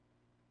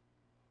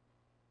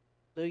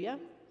Hallelujah.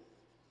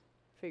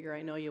 Figure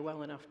I know you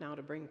well enough now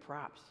to bring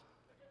props.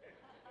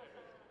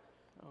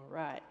 All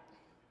right.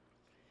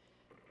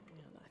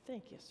 And I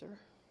thank you, sir.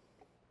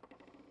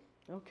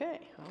 Okay,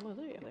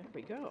 hallelujah, there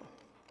we go.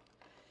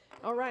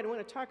 All right, I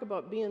want to talk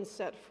about being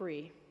set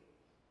free.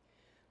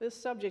 This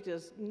subject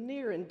is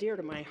near and dear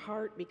to my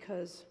heart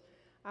because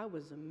I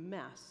was a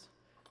mess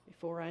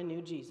before I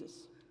knew Jesus.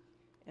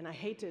 And I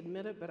hate to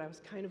admit it, but I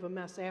was kind of a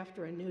mess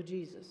after I knew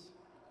Jesus.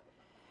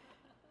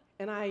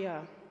 And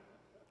I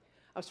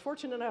was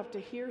fortunate enough to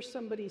hear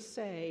somebody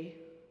say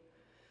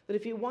that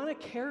if you want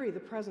to carry the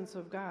presence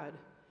of God,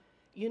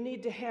 you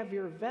need to have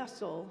your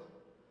vessel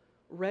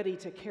ready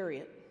to carry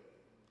it.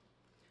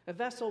 A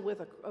vessel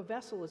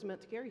is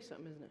meant to carry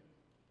something, isn't it?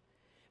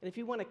 And if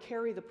you want to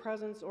carry the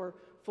presence or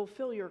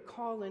fulfill your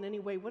call in any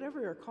way,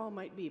 whatever your call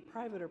might be,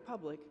 private or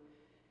public,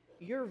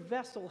 your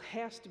vessel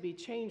has to be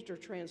changed or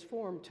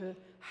transformed to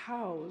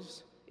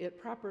house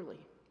it properly,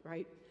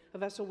 right? A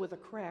vessel with a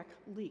crack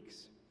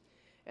leaks.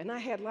 And I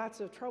had lots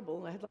of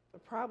trouble, I had lots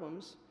of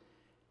problems,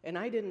 and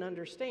I didn't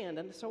understand.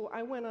 And so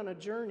I went on a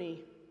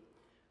journey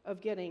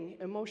of getting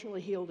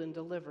emotionally healed and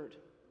delivered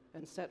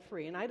and set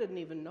free. And I didn't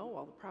even know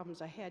all the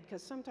problems I had,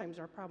 because sometimes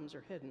our problems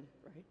are hidden,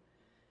 right?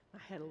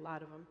 I had a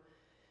lot of them.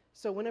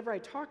 So whenever I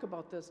talk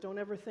about this, don't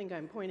ever think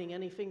I'm pointing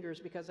any fingers,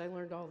 because I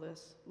learned all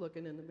this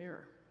looking in the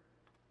mirror.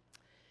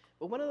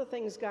 But one of the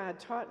things God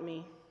taught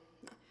me,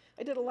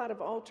 I did a lot of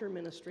altar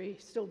ministry,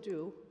 still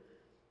do,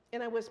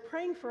 and I was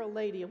praying for a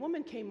lady. A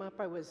woman came up.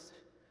 I was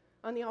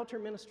on the altar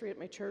ministry at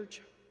my church.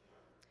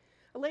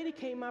 A lady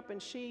came up, and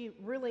she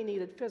really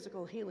needed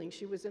physical healing.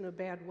 She was in a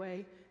bad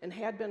way and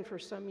had been for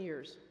some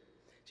years.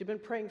 She'd been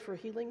praying for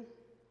healing.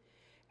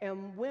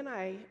 And when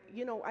I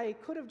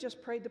could have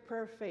just prayed the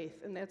prayer of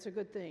faith, and that's a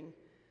good thing.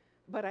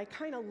 But I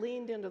kind of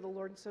leaned into the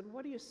Lord and said,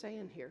 "What are you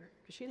saying here?"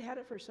 Because she'd had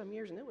it for some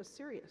years, and it was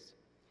serious.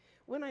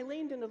 When I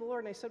leaned into the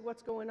Lord and I said,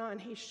 "What's going on?"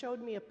 He showed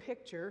me a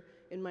picture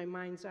in my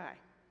mind's eye.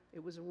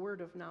 It was a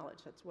word of knowledge.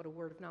 That's what a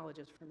word of knowledge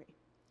is for me.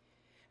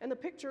 And the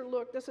picture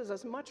looked, this is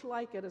as much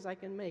like it as I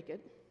can make it.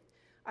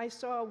 I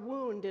saw a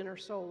wound in her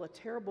soul, a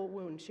terrible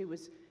wound. She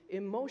was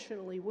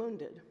emotionally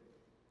wounded.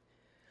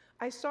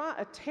 I saw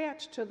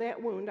attached to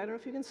that wound, I don't know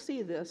if you can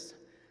see this,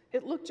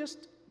 it looked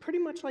just pretty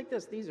much like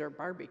this. These are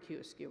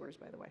barbecue skewers,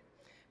 by the way.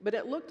 But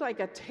it looked like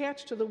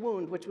attached to the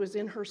wound, which was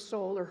in her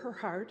soul or her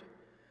heart,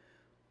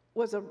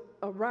 was a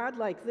rod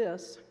like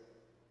this,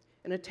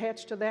 and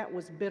attached to that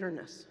was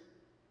bitterness.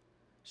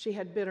 She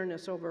had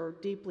bitterness over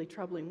a deeply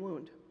troubling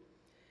wound.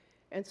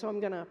 And so I'm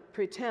going to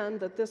pretend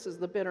that this is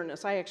the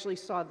bitterness. I actually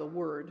saw the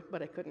word,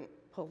 but I couldn't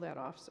pull that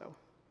off, so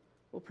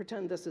we'll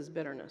pretend this is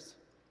bitterness.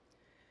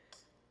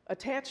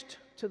 Attached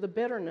to the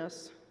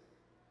bitterness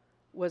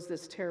was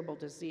this terrible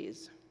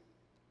disease.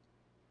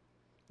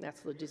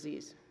 That's the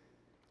disease.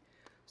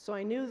 So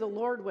I knew the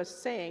Lord was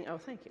saying, oh,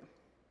 thank you.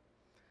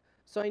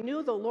 So I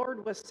knew the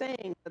Lord was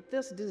saying that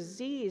this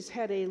disease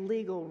had a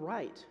legal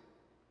right.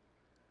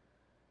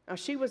 Now,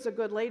 she was a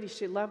good lady.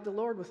 She loved the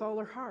Lord with all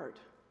her heart.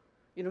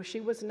 You know, she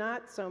was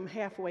not some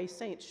halfway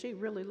saint. She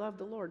really loved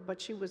the Lord,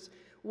 but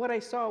what I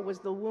saw was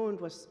the wound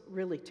was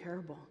really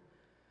terrible.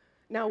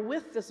 Now,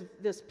 with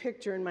this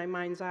picture in my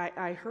mind's eye,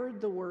 I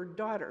heard the word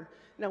daughter.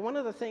 Now, one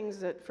of the things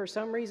that for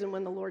some reason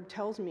when the Lord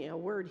tells me a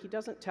word, he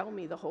doesn't tell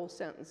me the whole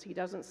sentence. He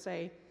doesn't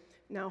say,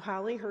 now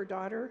Holly, her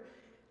daughter,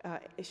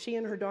 she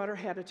and her daughter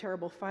had a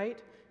terrible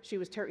fight.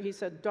 He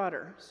said,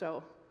 daughter.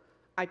 So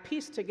I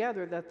pieced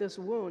together that this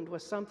wound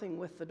was something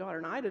with the daughter.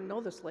 Now, I didn't know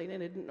this lady,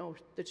 and I didn't know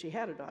that she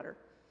had a daughter.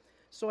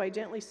 So I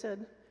gently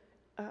said,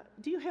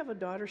 do you have a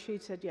daughter? She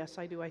said, yes,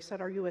 I do. I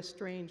said, are you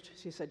estranged?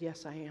 She said,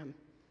 yes, I am.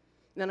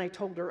 And then I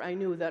told her, I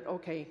knew that,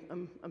 okay,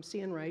 I'm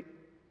seeing right.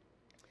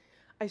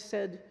 I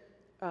said,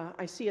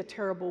 I see a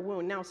terrible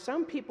wound. Now,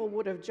 some people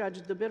would have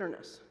judged the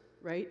bitterness,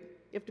 right?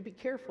 You have to be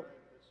careful.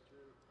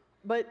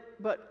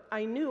 But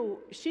I knew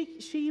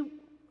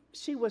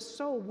she was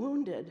so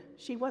wounded,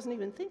 she wasn't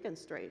even thinking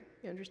straight,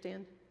 you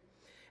understand?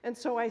 And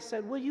so I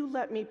said, will you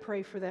let me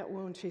pray for that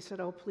wound? She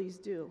said, oh, please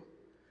do.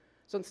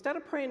 So instead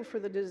of praying for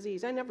the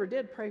disease, I never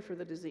did pray for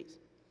the disease.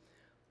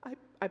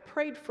 I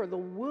prayed for the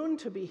wound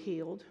to be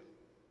healed.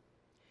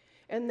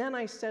 And then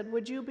I said,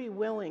 would you be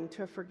willing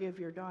to forgive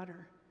your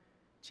daughter?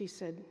 She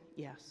said,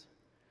 yes.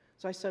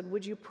 So I said,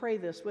 would you pray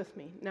this with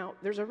me? Now,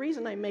 there's a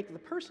reason I make the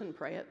person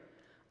pray it.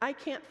 I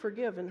can't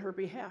forgive in her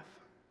behalf.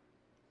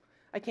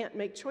 I can't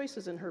make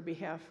choices in her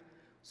behalf.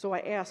 So I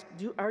asked,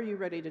 are you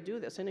ready to do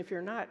this? And if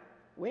you're not,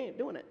 we ain't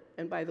doing it.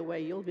 And by the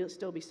way, you'll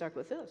still be stuck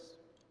with this,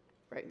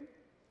 right?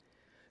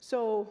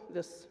 So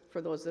this,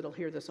 for those that'll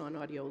hear this on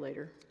audio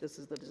later, this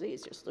is the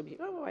disease. Just to be,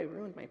 oh, I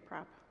ruined my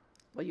prop.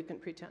 Well, you can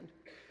pretend.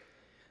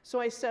 So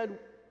I said,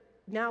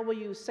 now will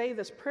you say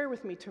this prayer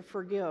with me to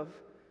forgive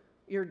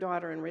your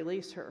daughter and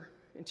release her?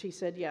 And she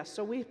said, yes.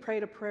 So we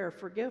prayed a prayer of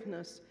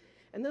forgiveness,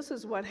 and this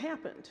is what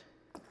happened.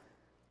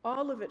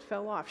 All of it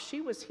fell off. She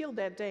was healed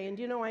that day, and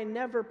you know, I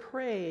never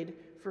prayed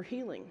for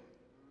healing.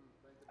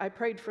 I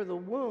prayed for the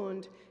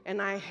wound,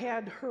 and I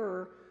had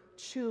her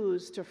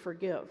choose to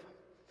forgive.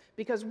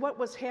 Because what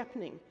was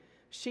happening?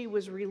 She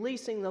was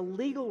releasing the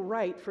legal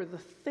right for the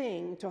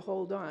thing to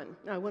hold on.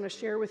 Now, I want to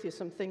share with you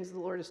some things the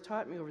Lord has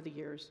taught me over the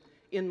years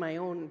in my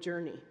own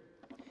journey.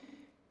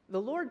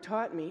 The Lord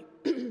taught me,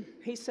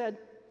 he said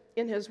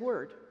in his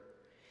word,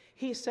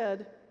 he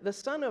said,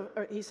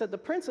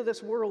 the prince of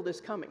this world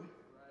is coming,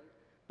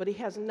 but he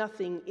has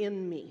nothing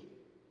in me.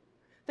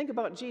 Think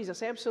about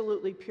Jesus,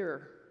 absolutely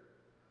pure.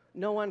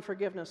 No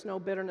unforgiveness, no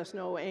bitterness,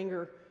 no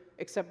anger,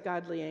 except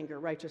godly anger,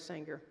 righteous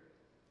anger.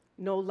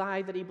 No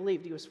lie that he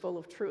believed. He was full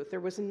of truth. There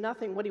was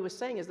nothing. What he was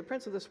saying is the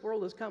prince of this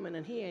world is coming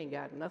and he ain't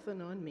got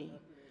nothing on me.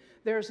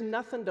 There's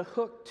nothing to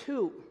hook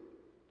to.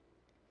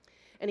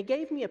 And he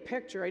gave me a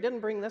picture. I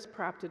didn't bring this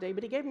prop today,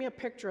 but he gave me a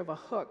picture of a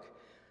hook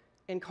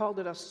and called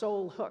it a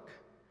soul hook.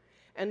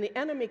 And the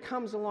enemy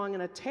comes along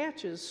and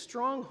attaches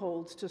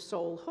strongholds to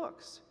soul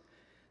hooks.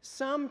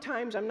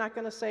 Sometimes, I'm not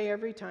going to say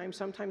every time,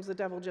 sometimes the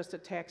devil just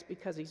attacks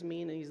because he's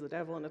mean and he's the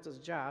devil and it's his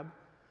job.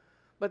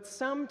 But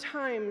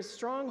sometimes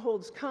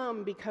strongholds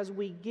come because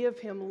we give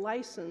him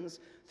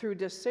license through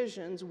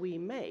decisions we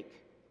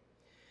make.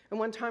 And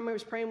one time I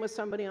was praying with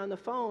somebody on the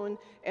phone,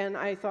 and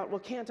I thought, well,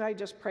 can't I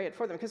just pray it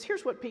for them? Because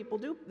here's what people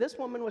do. This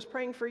woman was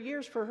praying for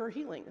years for her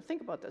healing.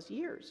 Think about this,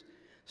 years.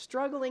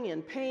 Struggling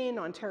in pain,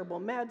 on terrible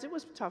meds. It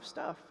was tough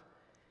stuff.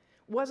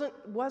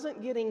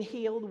 Wasn't getting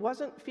healed,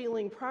 wasn't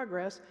feeling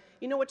progress.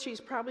 You know what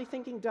she's probably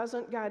thinking?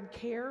 Doesn't God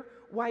care?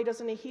 Why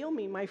doesn't he heal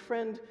me? My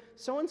friend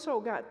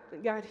so-and-so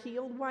got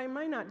healed. Why am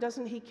I not?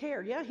 Doesn't he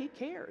care? Yeah, he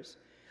cares.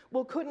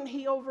 Well, couldn't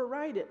he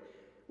override it?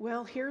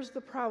 Well, here's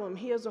the problem.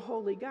 He is a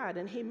holy God,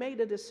 and he made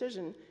a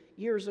decision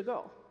years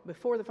ago,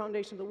 before the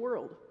foundation of the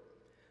world,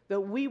 that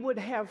we would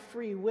have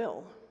free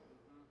will.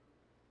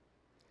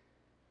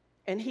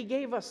 And he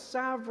gave us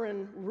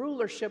sovereign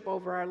rulership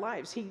over our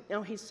lives. He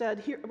said,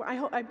 "Here,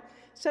 I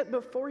set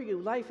before you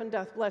life and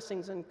death,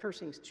 blessings and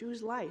cursings.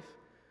 Choose life."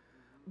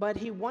 But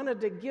he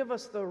wanted to give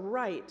us the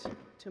right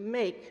to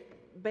make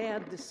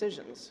bad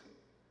decisions,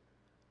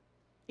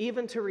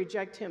 even to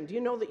reject him. Do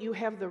you know that you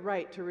have the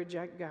right to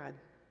reject God?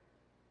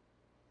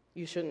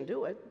 You shouldn't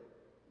do it.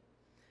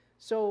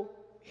 So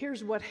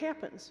here's what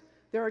happens.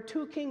 There are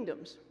two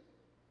kingdoms,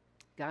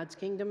 God's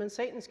kingdom and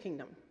Satan's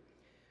kingdom.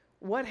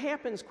 What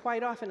happens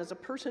quite often is a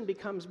person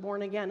becomes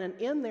born again, and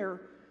in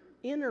their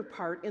inner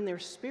part, in their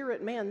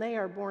spirit man, they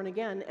are born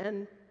again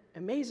and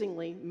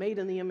amazingly made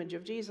in the image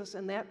of Jesus,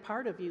 and that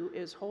part of you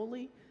is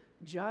holy,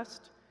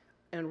 just,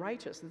 and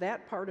righteous.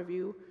 That part of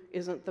you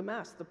isn't the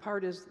mess. The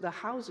part is the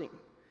housing,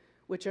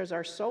 which is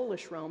our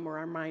soulish realm or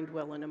our mind,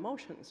 will, and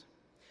emotions.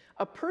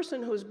 A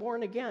person who's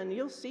born again,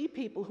 you'll see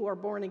people who are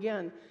born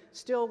again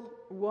still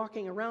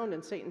walking around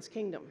in Satan's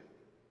kingdom.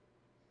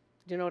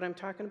 Do you know what I'm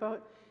talking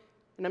about?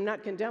 And I'm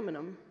not condemning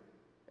him,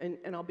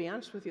 and I'll be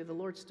honest with you, the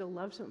Lord still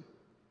loves him.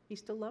 He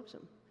still loves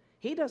him.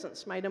 He doesn't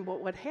smite him,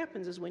 but what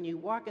happens is when you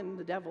walk in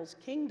the devil's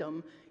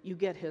kingdom, you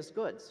get his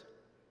goods.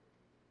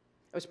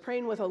 I was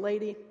praying with a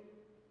lady.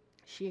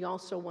 She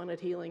also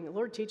wanted healing. The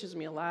Lord teaches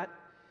me a lot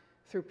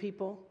through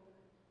people,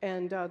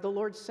 and the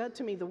Lord said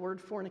to me the word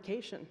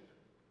fornication.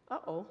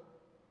 Uh-oh,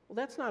 well,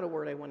 that's not a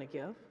word I want to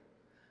give.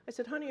 I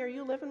said, honey, are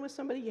you living with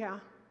somebody? Yeah.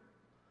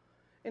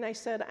 And I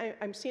said,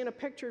 I'm seeing a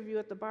picture of you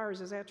at the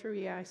bars. Is that true?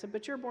 Yeah. I said,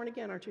 but you're born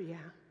again, aren't you? Yeah.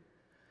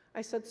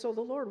 I said, so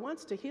the Lord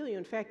wants to heal you.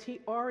 In fact, he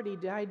already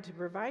died to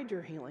provide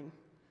your healing.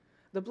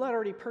 The blood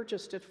already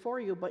purchased it for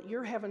you, but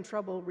you're having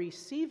trouble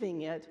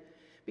receiving it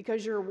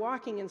because you're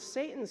walking in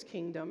Satan's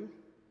kingdom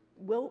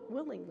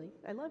willingly.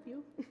 I love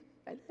you.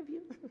 I love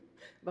you.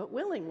 But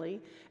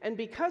willingly. And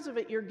because of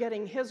it, you're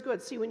getting his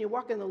goods. See, when you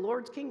walk in the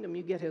Lord's kingdom,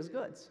 you get his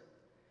goods.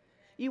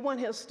 You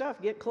want his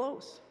stuff, get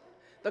close.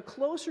 The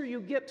closer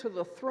you get to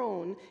the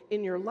throne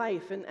in your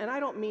life, and I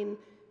don't mean,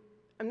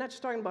 I'm not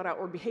just talking about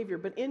outward behavior,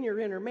 but in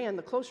your inner man,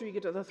 the closer you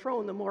get to the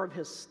throne, the more of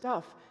his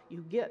stuff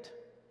you get.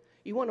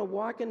 You want to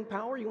walk in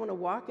power, you want to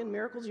walk in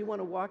miracles, you want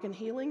to walk in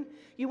healing,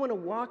 you want to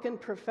walk in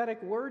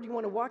prophetic word, you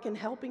want to walk in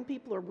helping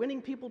people or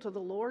winning people to the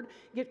Lord,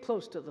 get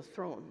close to the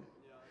throne.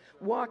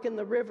 Walk in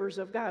the rivers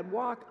of God.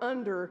 Walk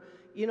under,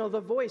 the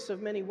voice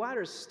of many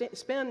waters.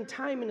 Spend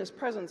time in his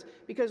presence,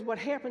 because what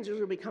happens is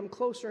you'll become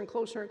closer and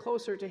closer and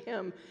closer to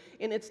him.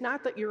 And it's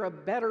not that you're a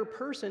better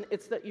person.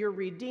 It's that you're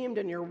redeemed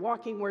and you're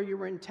walking where you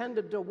were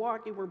intended to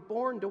walk. You were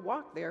born to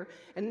walk there.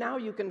 And now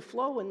you can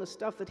flow in the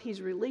stuff that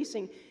he's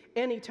releasing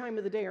any time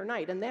of the day or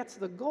night. And that's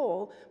the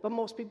goal, but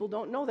most people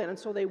don't know that. And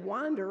so they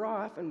wander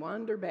off and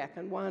wander back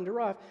and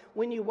wander off.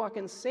 When you walk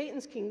in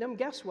Satan's kingdom,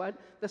 guess what?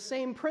 The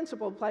same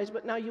principle applies,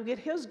 but now you get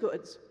his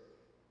goods.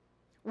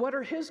 What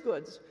are his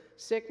goods?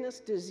 Sickness,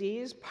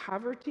 disease,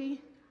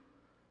 poverty,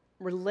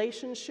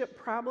 relationship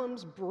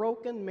problems,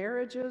 broken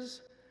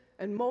marriages,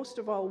 and most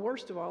of all,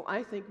 worst of all,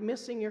 I think,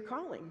 missing your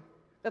calling.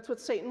 That's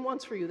what Satan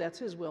wants for you. That's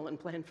his will and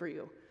plan for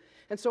you.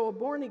 And so a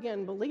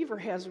born-again believer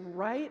has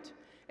right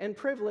and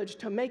privilege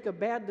to make a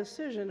bad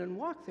decision and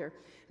walk there.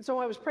 And so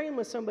I was praying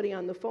with somebody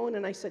on the phone,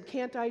 and I said,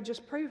 can't I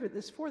just pray for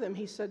this for them?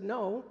 He said,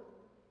 no.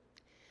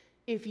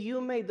 If you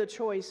made the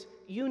choice,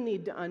 you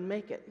need to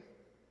unmake it.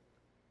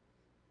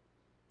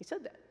 He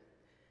said that.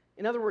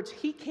 In other words,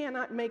 he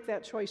cannot make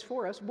that choice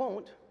for us,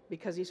 won't,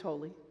 because he's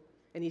holy.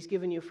 and he's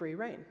given you free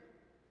rein.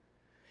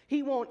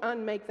 He won't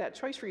unmake that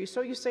choice for you.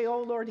 So you say,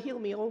 oh, Lord, heal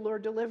me. Oh,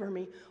 Lord, deliver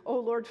me. Oh,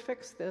 Lord,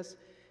 fix this.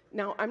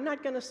 Now, I'm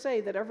not going to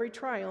say that every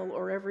trial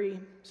or every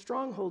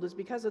stronghold is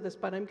because of this,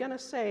 but I'm going to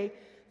say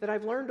that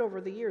I've learned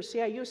over the years.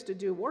 See, I used to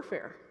do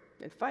warfare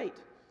and fight,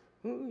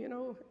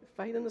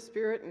 fight in the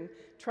spirit and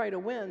try to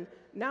win.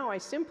 Now I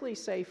simply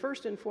say,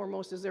 first and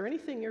foremost, is there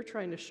anything you're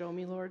trying to show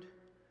me, Lord?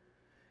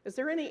 Is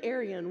there any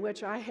area in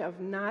which I have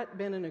not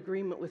been in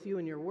agreement with you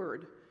and your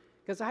word?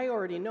 Because I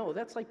already know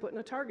that's like putting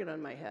a target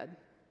on my head.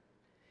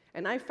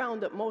 And I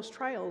found that most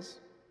trials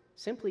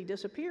simply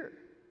disappear.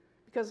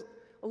 Because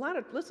a lot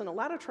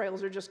of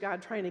trials are just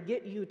God trying to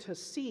get you to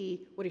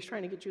see what he's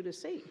trying to get you to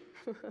see.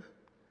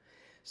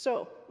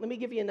 So let me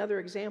give you another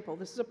example.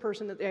 This is a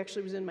person that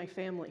actually was in my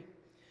family.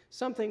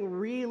 Something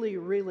really,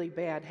 really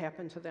bad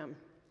happened to them.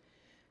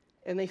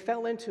 And they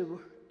fell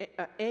into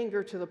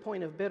anger to the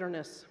point of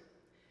bitterness.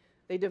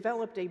 They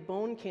developed a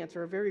bone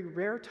cancer, a very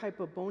rare type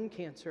of bone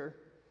cancer,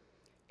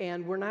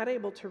 and were not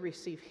able to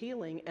receive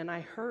healing. And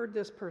I heard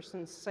this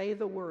person say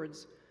the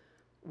words,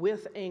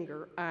 with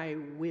anger, I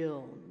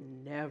will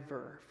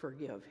never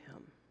forgive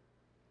him.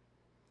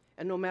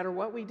 And no matter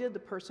what we did, the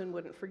person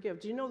wouldn't forgive.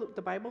 Do you know that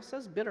the Bible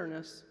says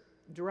bitterness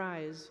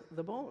dries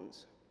the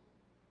bones?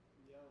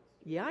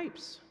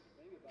 Yipes.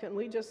 Can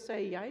we just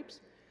say yipes?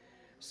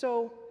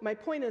 So my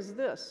point is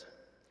this.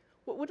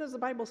 What does the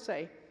Bible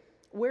say?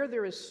 Where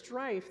there is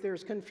strife,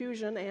 there's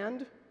confusion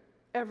and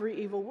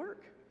every evil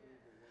work.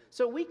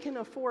 So we can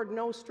afford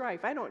no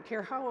strife. I don't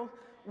care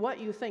what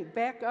you think.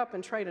 Back up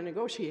and try to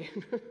negotiate.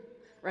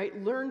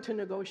 Right? Learn to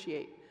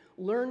negotiate.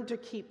 Learn to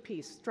keep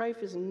peace.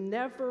 Strife is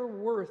never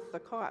worth the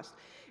cost.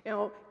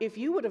 Now, if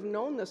you would have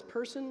known this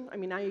person,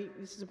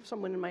 this is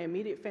someone in my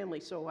immediate family,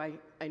 so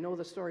I know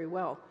the story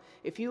well.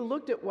 If you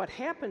looked at what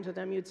happened to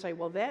them, you'd say,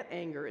 well, that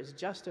anger is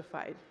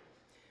justified.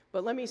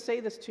 But let me say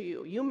this to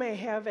you. You may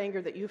have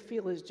anger that you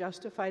feel is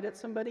justified at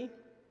somebody,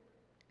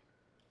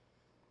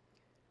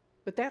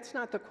 but that's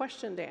not the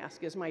question to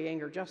ask, is my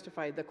anger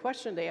justified? The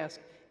question to ask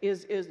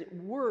is it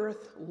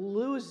worth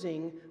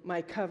losing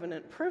my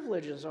covenant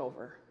privileges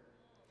over?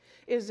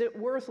 Is it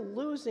worth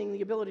losing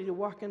the ability to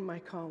walk in my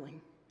calling?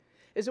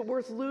 Is it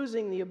worth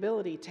losing the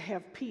ability to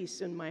have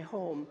peace in my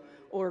home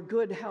or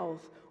good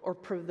health or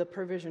the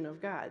provision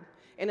of God?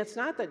 And it's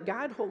not that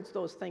God holds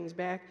those things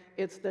back,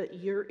 it's that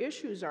your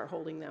issues are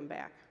holding them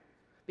back.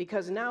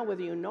 Because now,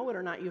 whether you know it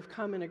or not, you've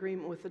come in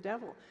agreement with the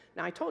devil.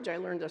 Now, I told you I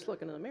learned this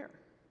looking in the mirror.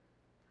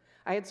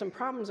 I had some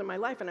problems in my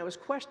life, and I was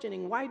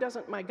questioning, why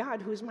doesn't my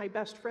God, who's my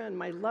best friend,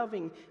 my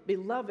loving,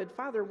 beloved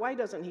Father, why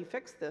doesn't he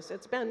fix this?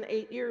 It's been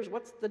 8 years.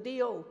 What's the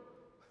deal?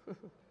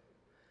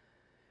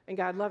 And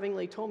God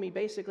lovingly told me,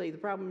 basically, the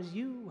problem is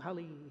you,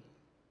 Holly.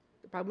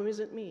 The problem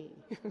isn't me.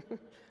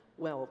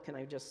 Well, can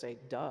I just say,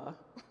 duh?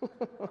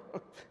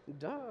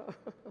 Duh.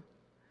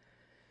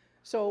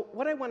 So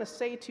what I want to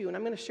say to you, and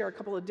I'm going to share a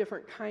couple of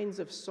different kinds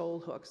of soul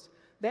hooks.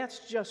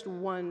 That's just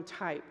one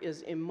type,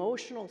 is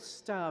emotional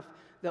stuff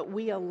that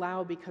we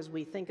allow because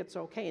we think it's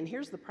okay. And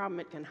here's the problem: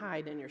 it can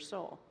hide in your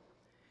soul.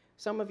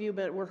 Some of you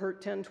were hurt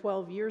 10,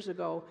 12 years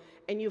ago,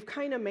 and you've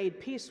kind of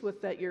made peace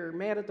with that. You're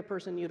mad at the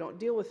person. You don't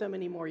deal with them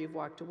anymore. You've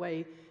walked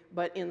away.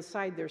 But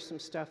inside there's some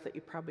stuff that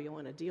you probably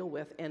want to deal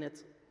with. And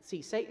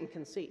Satan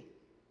can see.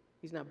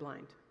 He's not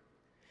blind.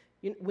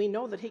 We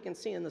know that he can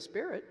see in the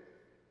spirit.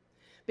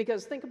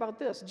 Because think about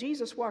this.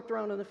 Jesus walked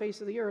around on the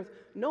face of the earth.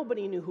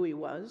 Nobody knew who he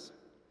was.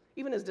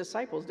 Even his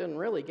disciples didn't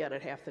really get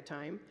it half the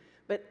time.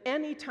 But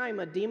any time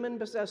a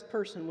demon-possessed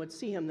person would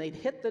see him, they'd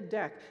hit the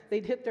deck,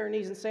 they'd hit their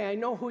knees and say, I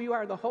know who you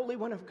are, the Holy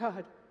One of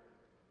God.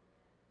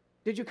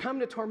 Did you come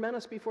to torment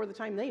us before the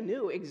time? They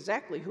knew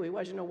exactly who he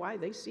was. You know why?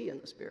 They see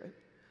in the Spirit.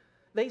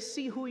 They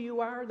see who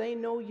you are. They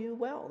know you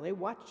well. They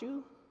watch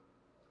you.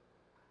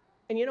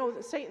 And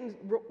Satan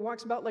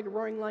walks about like a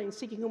roaring lion,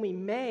 seeking whom he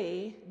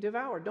may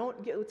devour.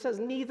 It says,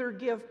 neither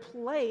give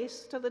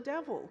place to the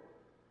devil.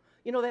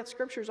 That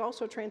scripture is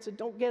also translated,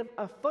 don't give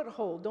a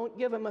foothold, don't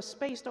give him a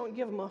space, don't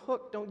give him a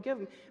hook, don't give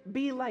him,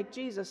 be like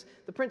Jesus.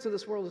 The prince of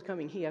this world is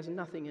coming, he has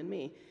nothing in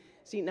me.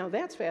 See, now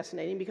that's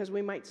fascinating, because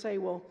we might say,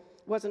 well,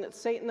 wasn't it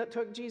Satan that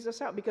took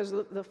Jesus out? Because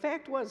the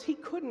fact was, he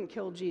couldn't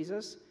kill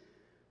Jesus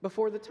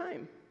before the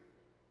time.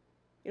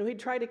 He'd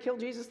try to kill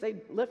Jesus,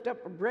 they'd lift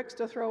up bricks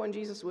to throw, and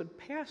Jesus would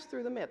pass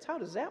through the midst. How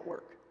does that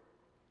work?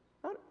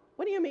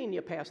 What do you mean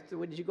you passed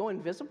through? Did you go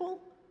invisible?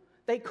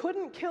 They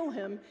couldn't kill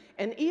him,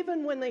 and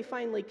even when they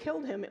finally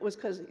killed him, it was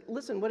because,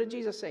 listen, what did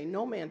Jesus say?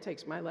 No man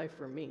takes my life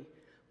from me,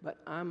 but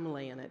I'm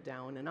laying it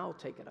down, and I'll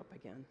take it up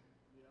again.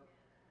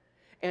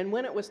 And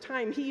when it was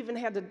time, he even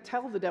had to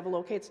tell the devil,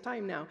 okay, it's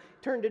time now.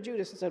 Turned to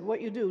Judas and said,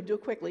 what you do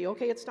quickly.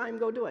 Okay, it's time,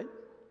 go do it.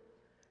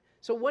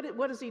 So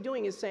what is he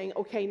doing is saying,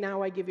 okay,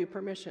 now I give you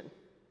permission.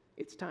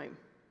 It's time.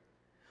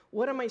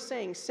 What am I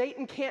saying?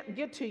 Satan can't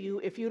get to you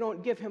if you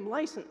don't give him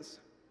license.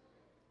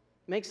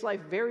 Makes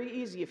life very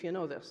easy if you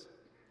know this.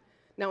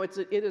 Now, it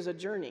is a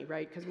journey,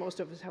 right? Because most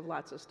of us have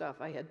lots of stuff.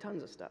 I had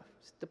tons of stuff.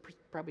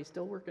 Probably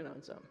still working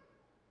on some.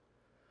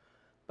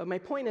 But my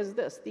point is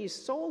this. These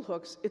soul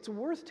hooks, it's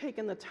worth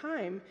taking the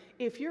time,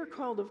 if you're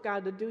called of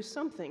God to do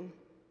something,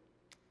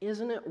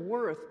 Isn't it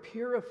worth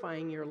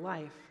purifying your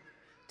life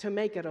to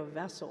make it a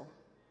vessel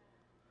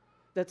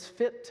that's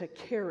fit to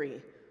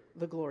carry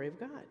the glory of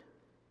God?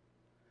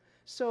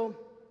 So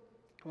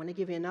I want to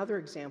give you another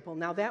example.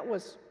 Now, that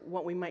was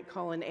what we might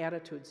call an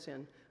attitude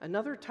sin.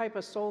 Another type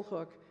of soul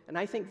hook, and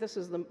I think this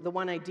is the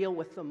one I deal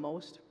with the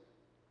most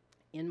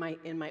in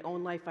my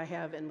own life I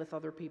have and with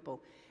other people,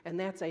 and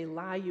that's a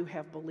lie you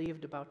have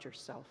believed about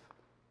yourself.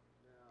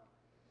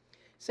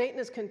 Satan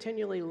is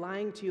continually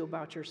lying to you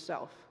about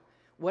yourself.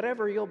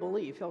 Whatever you'll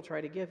believe, he'll try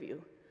to give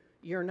you.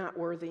 You're not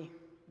worthy.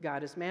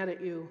 God is mad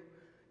at you.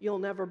 You'll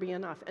never be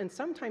enough. And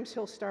sometimes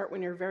he'll start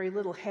when you're very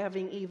little,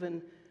 having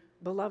even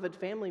beloved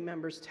family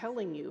members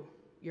telling you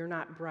you're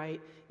not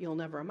bright, you'll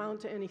never amount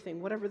to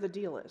anything, whatever the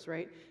deal is,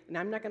 right? And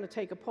I'm not going to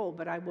take a poll,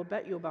 but I will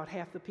bet you about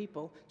half the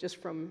people,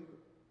 just from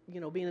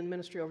being in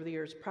ministry over the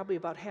years, probably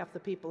about half the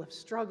people have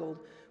struggled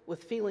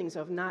with feelings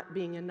of not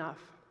being enough,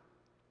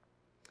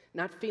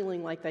 not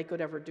feeling like they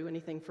could ever do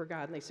anything for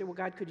God. And they say, well,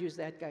 God could use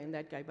that guy and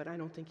that guy, but I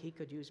don't think he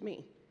could use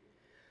me.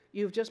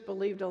 You've just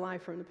believed a lie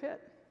from the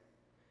pit.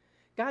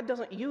 God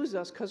doesn't use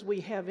us because we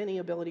have any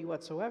ability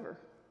whatsoever.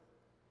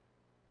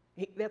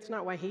 That's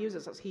not why he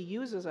uses us. He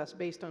uses us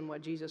based on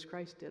what Jesus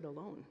Christ did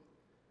alone.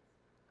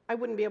 I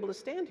wouldn't be able to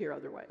stand here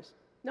otherwise.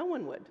 No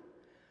one would.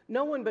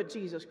 No one but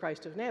Jesus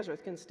Christ of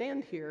Nazareth can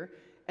stand here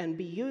and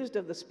be used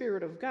of the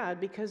Spirit of God,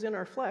 because in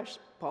our flesh,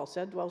 Paul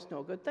said, dwells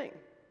no good thing.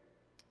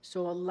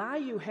 So a lie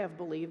you have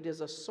believed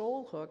is a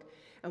soul hook.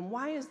 And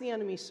why is the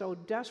enemy so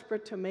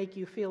desperate to make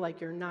you feel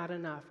like you're not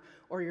enough,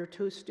 or you're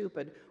too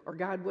stupid, or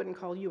God wouldn't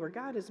call you, or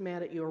God is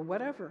mad at you, or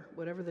whatever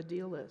the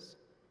deal is?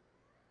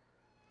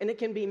 And it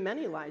can be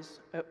many lies.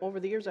 Over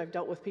the years, I've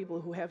dealt with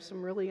people who have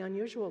some really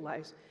unusual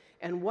lies.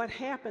 And what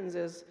happens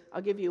is,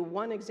 I'll give you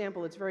one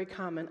example that's very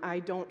common: I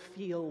don't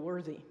feel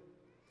worthy.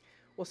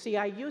 Well, see,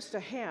 I used to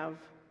have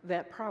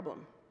that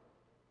problem.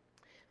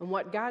 And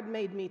what God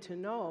made me to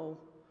know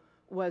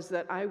was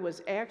that I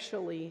was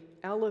actually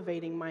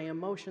elevating my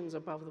emotions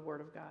above the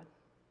Word of God.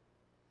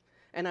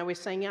 And I was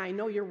saying, yeah, I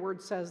know your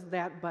Word says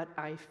that, but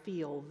I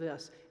feel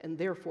this, and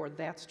therefore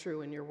that's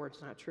true, and your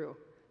Word's not true.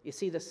 You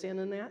see the sin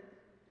in that?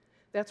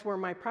 That's where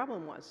my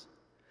problem was.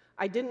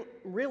 I didn't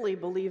really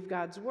believe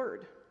God's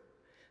Word.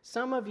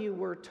 Some of you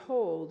were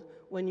told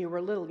when you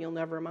were little, you'll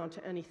never amount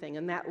to anything,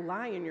 and that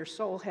lie in your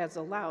soul has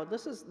allowed,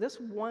 this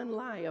one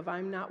lie of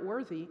I'm not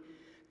worthy,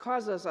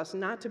 causes us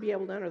not to be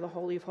able to enter the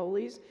Holy of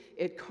Holies.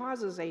 It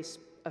causes a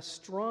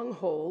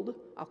stronghold,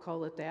 I'll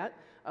call it that,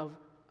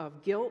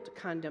 of guilt,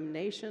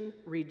 condemnation,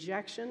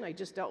 rejection. I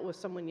just dealt with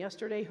someone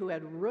yesterday who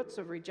had roots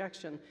of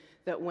rejection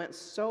that went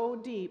so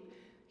deep.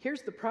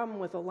 Here's the problem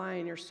with a lie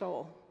in your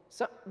soul.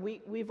 So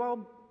we've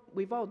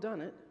all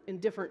done it in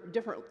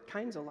different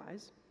kinds of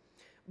lies,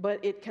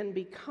 but it can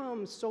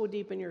become so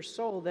deep in your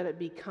soul that it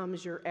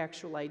becomes your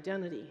actual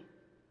identity.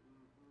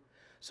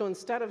 So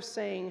instead of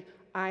saying,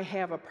 I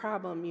have a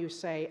problem, you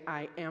say,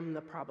 I am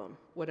the problem,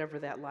 whatever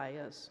that lie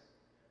is.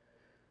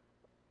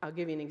 I'll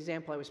give you an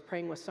example. I was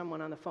praying with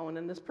someone on the phone,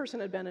 and this person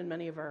had been in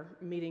many of our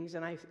meetings,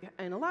 and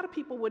a lot of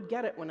people would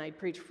get it when I'd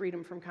preach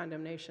freedom from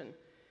condemnation.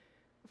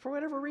 For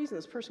whatever reason,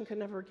 this person could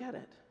never get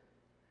it.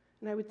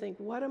 And I would think,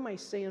 what am I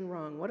saying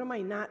wrong? What am I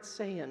not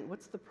saying?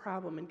 What's the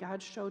problem? And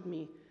God showed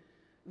me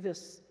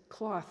this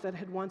cloth that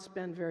had once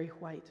been very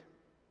white.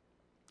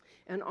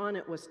 And on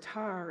it was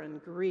tar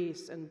and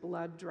grease and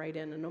blood dried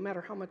in. And no matter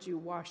how much you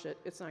wash it,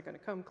 it's not going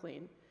to come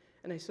clean.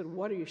 And I said,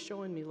 what are you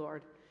showing me,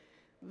 Lord?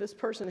 This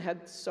person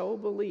had so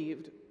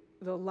believed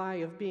the lie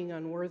of being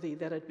unworthy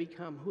that it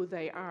become who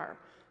they are.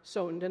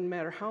 So it didn't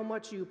matter how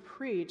much you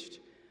preached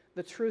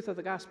the truth of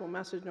the gospel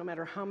message, no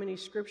matter how many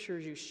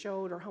scriptures you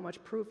showed or how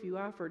much proof you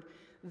offered,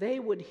 they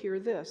would hear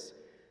this: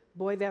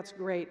 boy, that's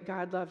great.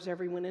 God loves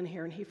everyone in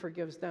here and he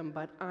forgives them,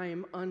 but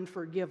I'm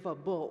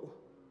unforgivable.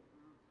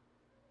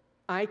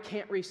 I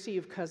can't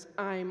receive because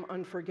I'm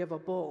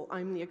unforgivable.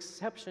 I'm the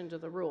exception to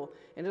the rule.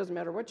 And it doesn't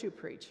matter what you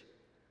preach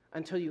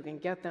until you can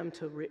get them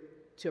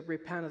to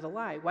repent of the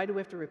lie. Why do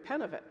we have to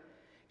repent of it?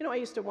 I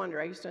used to wonder.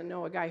 I used to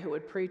know a guy who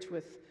would preach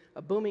with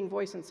a booming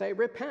voice and say,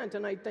 repent.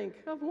 And I'd think,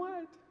 of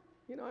what?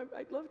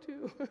 I'd love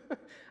to.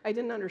 I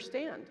didn't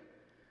understand.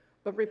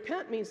 But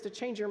repent means to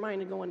change your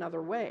mind and go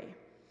another way.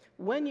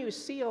 When you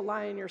see a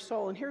lie in your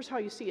soul, and here's how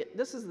you see it.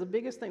 This is the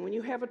biggest thing. When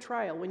you have a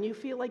trial, when you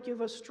feel like you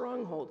have a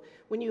stronghold,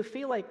 when you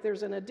feel like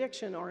there's an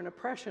addiction or an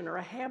oppression or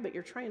a habit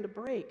you're trying to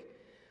break,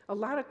 a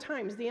lot of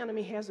times the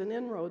enemy has an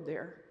inroad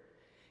there.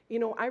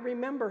 I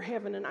remember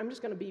having, and I'm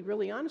just going to be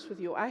really honest with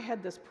you, I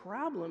had this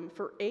problem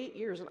for 8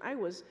 years, and I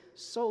was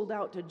sold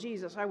out to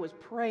Jesus. I was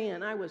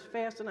praying, I was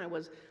fasting, I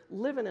was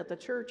living at the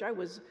church. I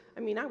was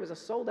a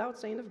sold out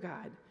saint of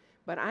God.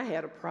 But I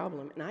had a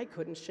problem, and I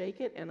couldn't shake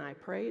it, and I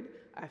prayed,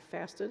 I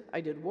fasted,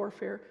 I did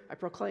warfare, I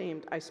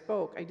proclaimed, I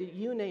spoke, I did,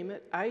 you name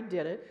it, I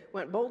did it,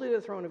 went boldly to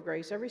the throne of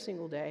grace every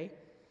single day.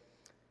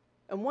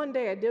 And one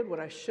day I did what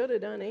I should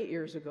have done 8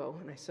 years ago,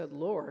 and I said,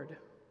 Lord,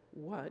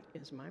 what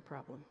is my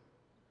problem?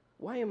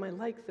 Why am I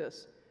like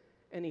this?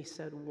 And he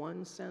said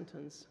one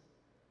sentence,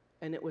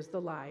 and it was the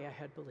lie I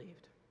had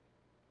believed.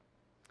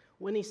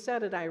 When he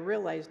said it, I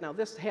realized, now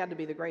this had to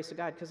be the grace of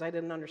God because I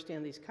didn't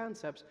understand these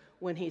concepts.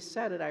 When he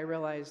said it, I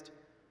realized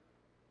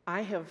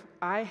I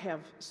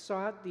have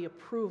sought the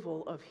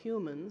approval of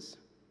humans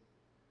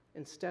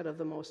instead of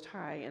the Most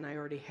High, and I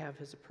already have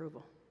his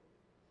approval.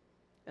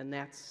 And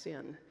that's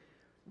sin.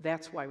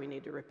 That's why we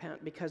need to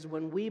repent, because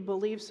when we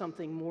believe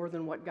something more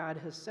than what God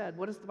has said,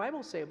 what does the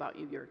Bible say about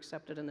you? You're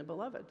accepted in the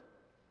beloved.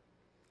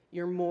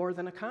 You're more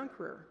than a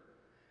conqueror.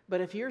 But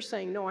if you're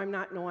saying, no, I'm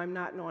not, no, I'm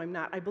not, no, I'm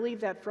not, I believe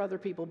that for other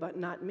people, but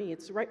not me.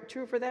 It's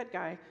true for that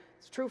guy.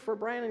 It's true for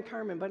Brian and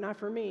Carmen, but not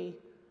for me.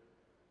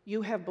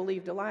 You have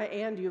believed a lie,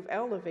 and you've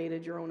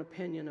elevated your own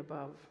opinion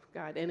above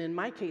God. And in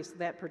my case,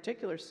 that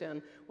particular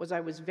sin was I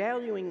was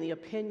valuing the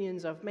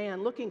opinions of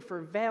man, looking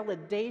for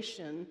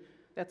validation.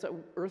 That's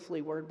an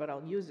earthly word, but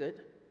I'll use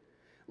it.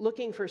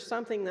 Looking for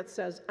something that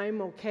says,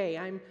 I'm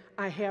okay,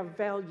 I have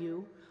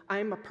value,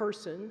 I'm a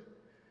person,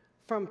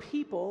 from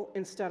people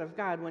instead of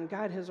God, when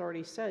God has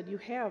already said, you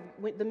have,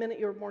 the minute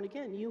you're born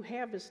again, you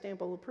have his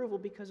stamp of approval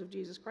because of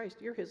Jesus Christ.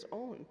 You're his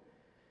own.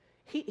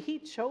 He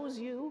chose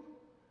you.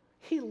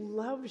 He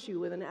loves you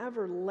with an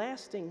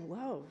everlasting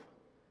love.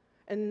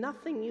 And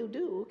nothing you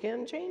do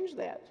can change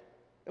that.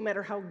 No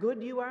matter how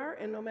good you are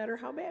and no matter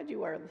how bad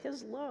you are,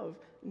 his love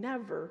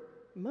never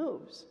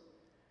moves.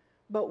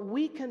 But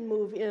we can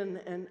move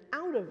in and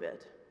out of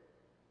it.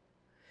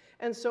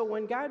 And so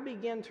when God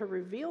began to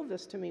reveal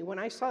this to me, when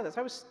I saw this,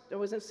 I was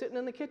sitting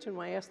in the kitchen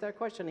when I asked that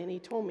question, and he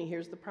told me,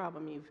 here's the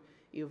problem.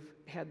 You've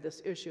had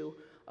this issue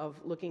of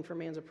looking for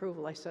man's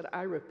approval. I said,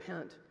 I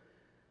repent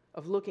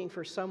of looking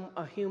for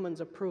a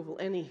human's approval,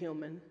 any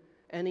human,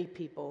 any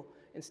people,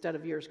 instead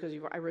of yours, because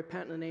I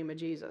repent in the name of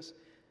Jesus.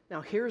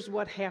 Now, here's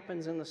what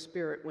happens in the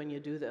spirit when you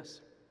do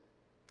this.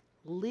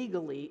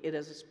 Legally, it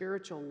is a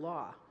spiritual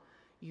law.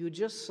 You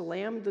just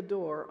slammed the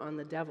door on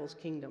the devil's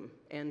kingdom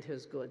and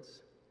his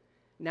goods.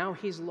 Now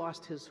he's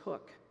lost his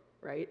hook,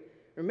 right?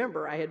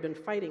 Remember, I had been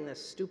fighting this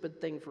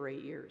stupid thing for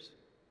 8 years,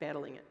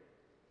 battling it.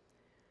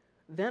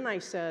 Then I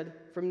said,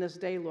 from this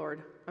day,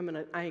 Lord,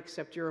 I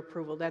accept your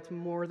approval. That's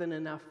more than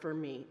enough for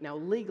me. Now,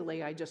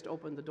 legally, I just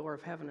opened the door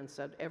of heaven and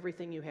said,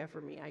 everything you have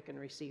for me, I can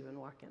receive and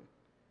walk in.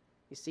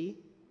 You see?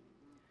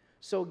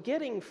 So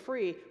getting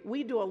free,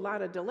 we do a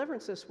lot of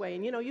deliverance this way.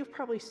 And, you've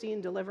probably seen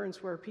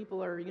deliverance where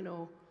people are,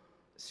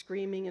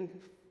 screaming and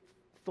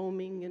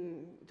foaming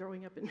and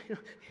throwing up and,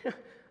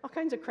 all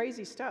kinds of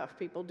crazy stuff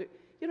people do.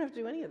 You don't have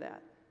to do any of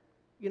that.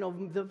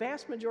 The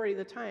vast majority of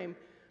the time,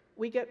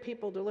 we get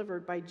people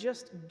delivered by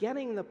just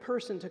getting the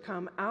person to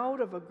come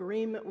out of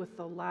agreement with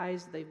the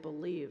lies they've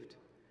believed.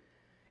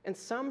 And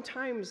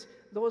sometimes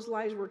those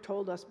lies were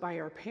told us by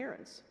our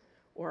parents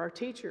or our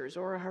teachers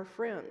or our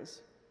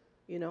friends.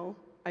 I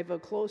have a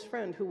close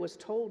friend who was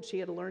told she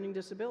had a learning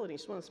disability.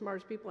 She's one of the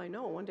smartest people I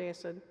know. One day I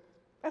said,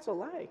 that's a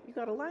lie. You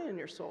got a lie in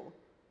your soul.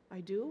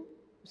 I do?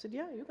 I said,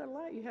 yeah, you got a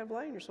lie. You have a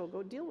lie in your soul.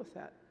 Go deal with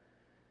that.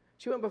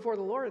 She went before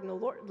the Lord, and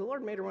the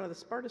Lord made her one of the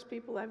smartest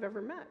people I've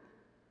ever met.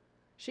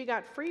 She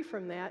got free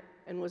from that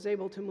and was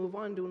able to move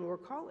on doing her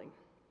calling.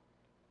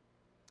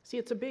 See,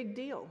 it's a big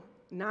deal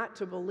not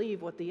to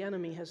believe what the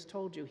enemy has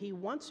told you. He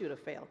wants you to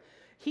fail.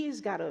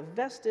 He's got a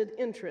vested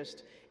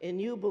interest in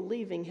you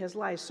believing his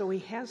lies, so he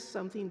has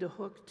something to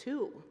hook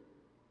to,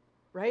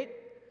 right?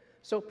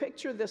 So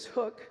picture this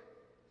hook,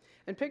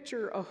 and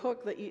picture a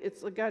hook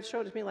that God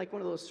showed it to me like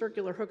one of those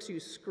circular hooks you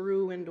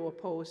screw into a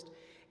post,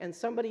 and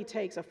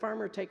a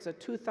farmer takes a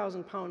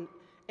 2,000-pound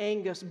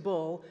Angus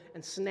bull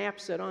and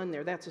snaps it on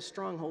there. That's a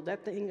stronghold.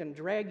 That thing can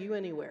drag you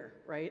anywhere,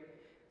 right?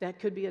 That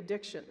could be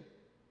addiction.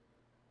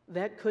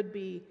 That could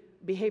be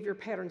behavior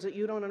patterns that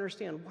you don't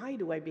understand. Why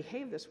do I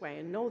behave this way?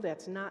 And no,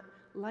 that's not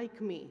like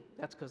me.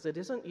 That's because it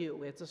isn't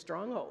you. It's a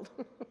stronghold.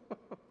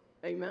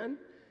 Amen?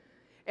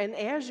 And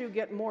as you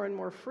get more and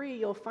more free,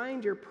 you'll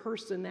find your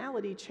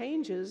personality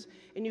changes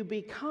and you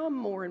become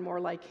more and more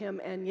like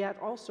him, and yet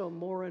also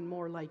more and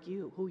more like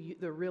you,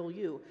 the real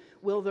you.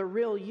 Will the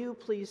real you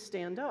please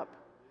stand up?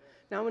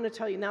 Now I'm going to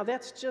tell you,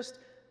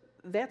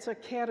 that's a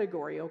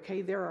category,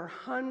 okay? There are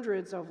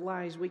hundreds of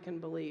lies we can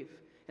believe.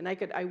 And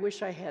I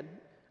wish I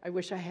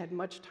had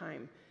much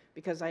time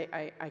because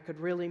I could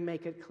really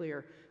make it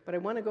clear. But I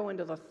want to go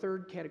into the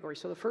third category.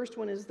 So the first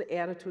one is the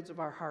attitudes of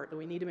our heart, that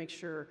we need to make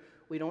sure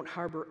we don't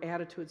harbor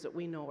attitudes that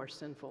we know are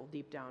sinful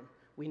deep down.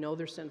 We know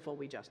they're sinful,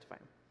 we justify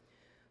them.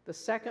 The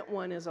second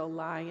one is a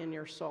lie in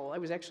your soul. let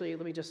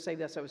me just say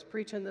this. I was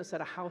preaching this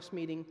at a house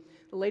meeting.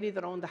 The lady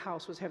that owned the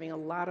house was having a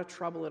lot of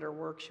trouble at her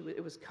work.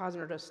 It was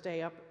causing her to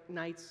stay up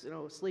nights,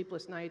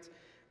 sleepless nights,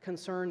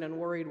 concerned and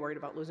worried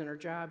about losing her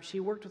job. She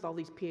worked with all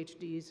these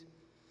PhDs.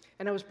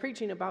 And I was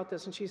preaching about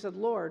this, and she said,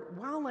 Lord,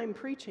 while I'm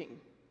preaching,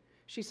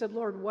 she said,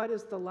 Lord, what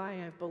is the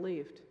lie I've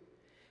believed?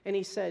 And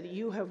he said,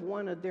 you have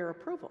wanted their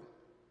approval.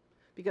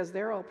 Because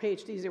they're all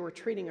PhDs, they were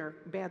treating her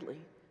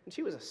badly. And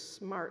she was a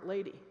smart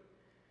lady.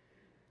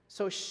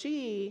 So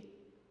she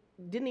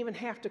didn't even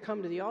have to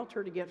come to the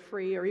altar to get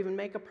free or even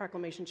make a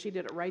proclamation. She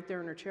did it right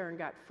there in her chair and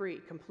got free,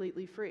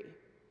 completely free.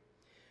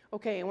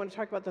 Okay, I want to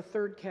talk about the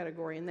third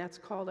category, and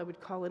I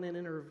would call it an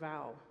inner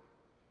vow.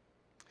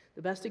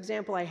 The best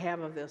example I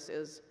have of this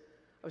is,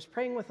 I was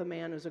praying with a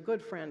man who's a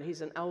good friend.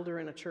 He's an elder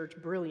in a church,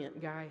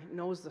 brilliant guy,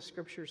 knows the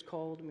scriptures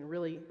cold. I mean,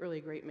 really, really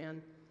a great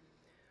man.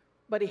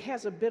 But he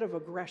has a bit of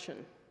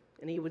aggression,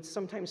 and he would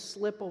sometimes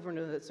slip over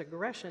into this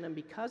aggression, and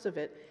because of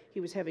it, he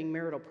was having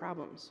marital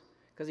problems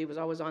because he was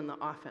always on the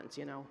offense,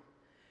 you know.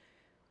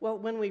 Well,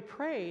 when we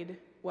prayed,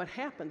 what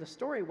happened, the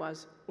story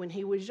was, when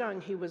he was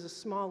young, he was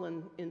small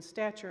in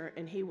stature,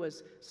 and he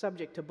was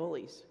subject to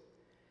bullies.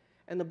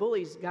 And the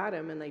bullies got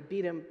him, and they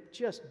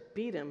just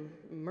beat him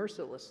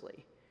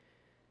mercilessly.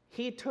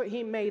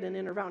 He made an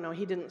inner vow. Now,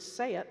 he didn't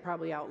say it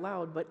probably out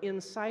loud, but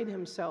inside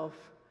himself,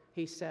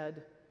 he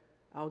said,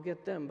 I'll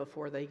get them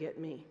before they get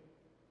me.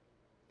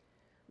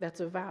 That's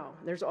a vow.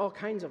 There's all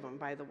kinds of them,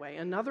 by the way.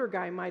 Another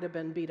guy might have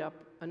been beat up.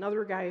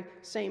 Another guy,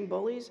 same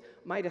bullies,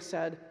 might have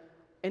said,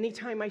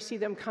 anytime I see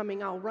them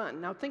coming, I'll run.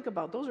 Now think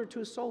about, those are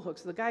two soul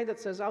hooks. The guy that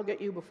says, I'll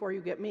get you before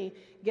you get me,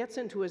 gets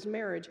into his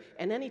marriage,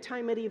 and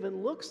anytime it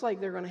even looks like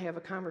they're going to have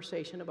a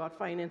conversation about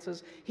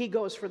finances, he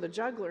goes for the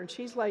juggler, and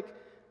she's like,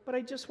 but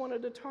I just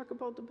wanted to talk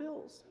about the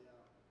bills.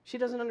 She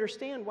doesn't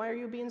understand, why are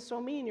you being so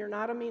mean? You're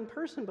not a mean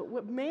person,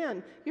 but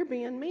man, you're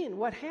being mean.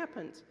 What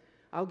happened?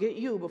 I'll get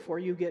you before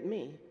you get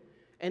me.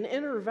 An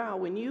inner vow,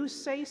 when you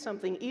say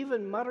something,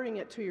 even muttering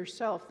it to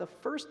yourself, the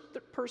first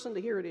person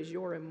to hear it is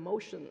your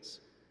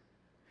emotions.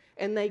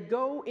 And they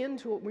go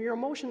into it. Your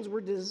emotions were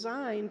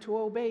designed to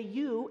obey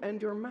you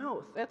and your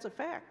mouth. That's a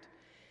fact.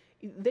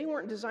 They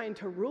weren't designed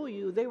to rule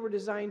you. They were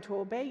designed to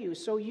obey you.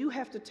 So you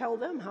have to tell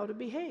them how to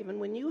behave. And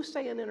when you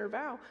say an inner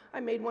vow, I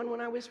made one when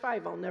I was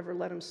 5. I'll never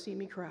let them see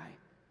me cry.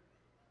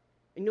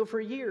 And you know, for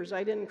years,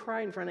 I didn't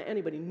cry in front of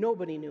anybody.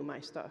 Nobody knew my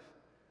stuff.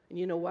 And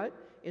you know what?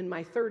 In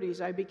my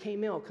 30s, I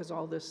became ill because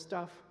all this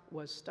stuff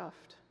was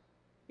stuffed.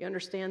 You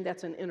understand?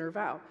 That's an inner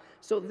vow.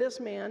 So this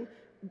man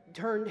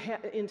turned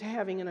into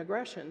having an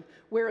aggression.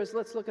 Whereas,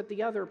 let's look at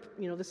the other,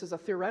 you know, this is a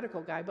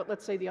theoretical guy, but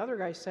let's say the other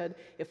guy said,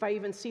 if I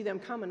even see them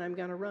coming, I'm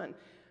going to run.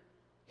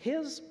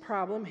 His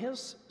problem,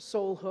 his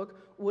soul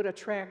hook, would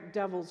attract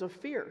devils of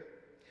fear,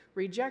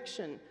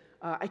 rejection.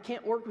 I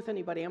can't work with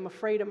anybody. I'm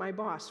afraid of my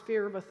boss.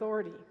 Fear of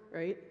authority,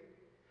 right?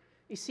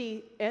 You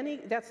see,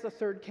 that's the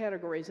third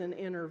category, is an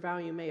inner vow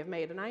you may have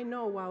made. And I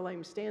know while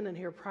I'm standing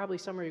here, probably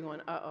some of you are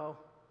going, uh-oh,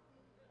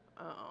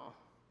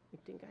 you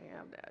think I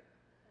have that?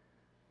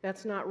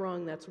 That's not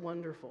wrong, that's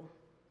wonderful.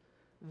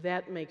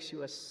 That makes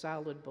you a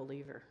solid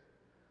believer,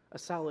 a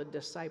solid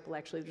disciple.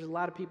 Actually, there's a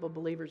lot of people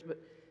believers, but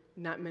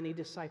not many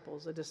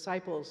disciples. The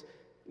disciples,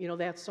 you know,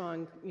 that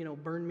song, you know,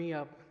 burn me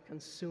up,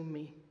 consume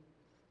me.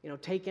 You know,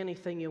 take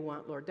anything you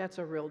want, Lord. That's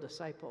a real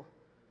disciple.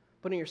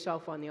 Putting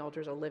yourself on the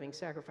altar as a living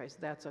sacrifice,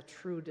 that's a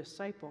true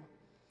disciple.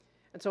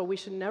 And so we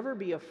should never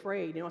be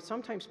afraid. You know,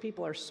 sometimes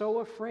people are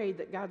so afraid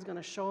that God's going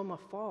to show them a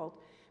fault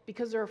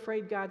because they're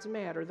afraid God's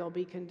mad or they'll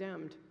be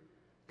condemned.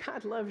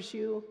 God loves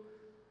you.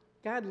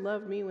 God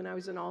loved me when I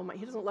was in all my...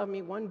 He doesn't love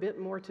me one bit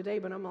more today,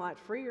 but I'm a lot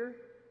freer. And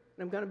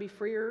I'm going to be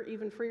freer,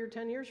 even freer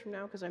 10 years from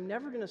now, because I'm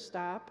never going to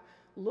stop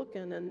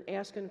looking and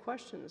asking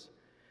questions.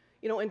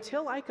 You know,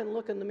 until I can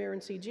look in the mirror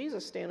and see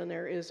Jesus standing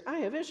there I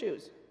have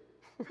issues,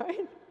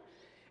 right?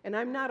 And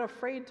I'm not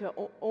afraid to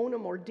own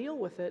them or deal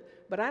with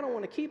it, but I don't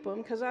want to keep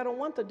them because I don't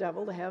want the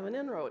devil to have an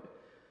inroad.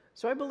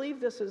 So I believe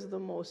this is the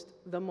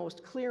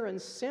most clear and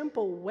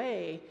simple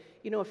way.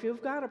 You know, if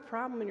you've got a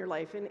problem in your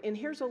life, and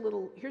here's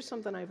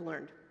something I've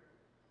learned.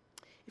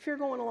 If you're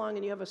going along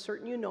and you have a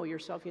certain, you know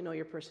yourself, you know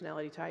your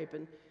personality type,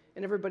 and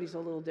everybody's a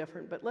little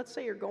different, but let's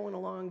say you're going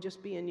along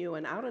just being you,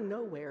 and out of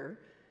nowhere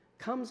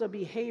comes a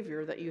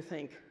behavior that you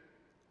think,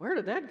 where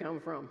did that come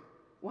from?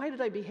 Why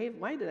did I behave?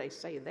 Why did I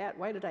say that?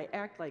 Why did I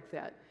act like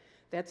that?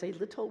 That's a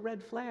little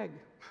red flag.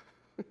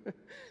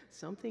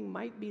 Something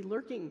might be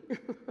lurking.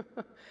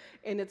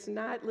 And it's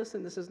not,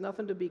 listen, this is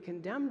nothing to be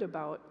condemned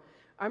about.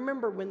 I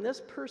remember when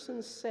this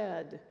person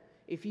said,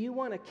 if you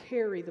want to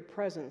carry the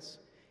presence,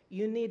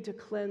 you need to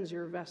cleanse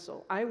your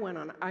vessel. I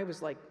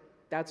was like,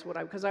 that's what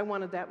because I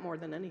wanted that more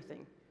than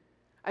anything.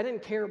 I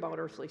didn't care about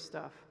earthly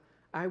stuff.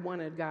 I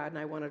wanted God, and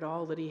I wanted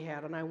all that He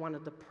had, and I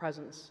wanted the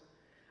presence.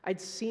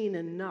 I'd seen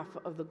enough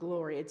of the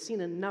glory. I'd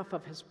seen enough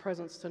of His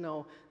presence to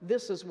know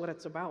this is what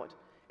it's about.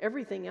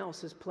 Everything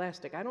else is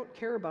plastic. I don't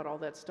care about all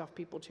that stuff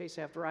people chase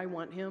after. I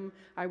want Him.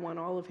 I want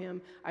all of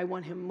Him. I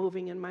want Him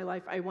moving in my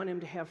life. I want Him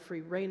to have free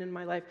reign in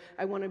my life.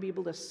 I want to be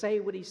able to say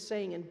what He's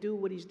saying and do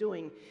what He's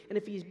doing. And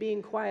if He's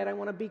being quiet, I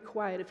want to be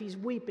quiet. If He's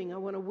weeping, I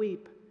want to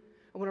weep.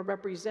 I want to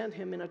represent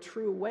Him in a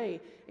true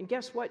way. And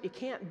guess what? You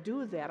can't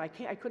do that. I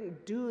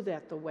couldn't do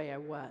that the way I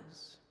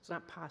was. It's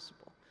not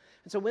possible.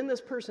 And so when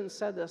this person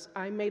said this,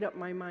 I made up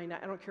my mind.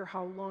 I don't care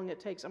how long it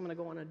takes. I'm going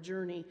to go on a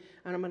journey,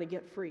 and I'm going to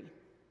get free.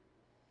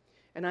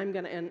 And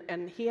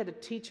and he had to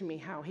teach me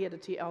how. He had to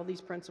teach all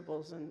these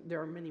principles, and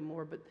there are many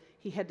more, but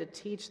he had to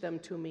teach them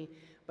to me.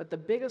 But the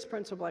biggest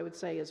principle I would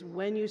say is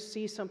when you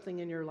see something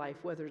in your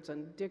life, whether it's an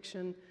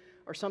addiction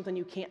or something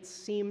you can't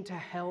seem to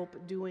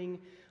help doing,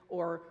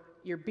 or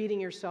you're beating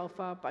yourself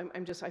up,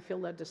 I feel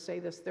led to say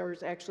this.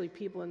 There's actually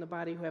people in the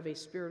body who have a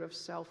spirit of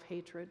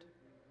self-hatred.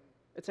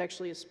 It's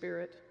actually a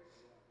spirit.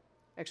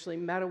 Actually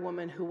met a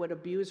woman who would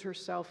abuse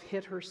herself,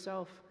 hit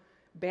herself,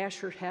 bash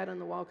her head on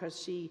the wall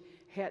because she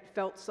had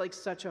felt like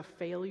such a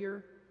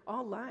failure.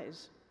 All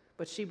lies.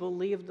 But she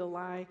believed the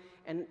lie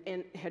and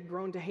had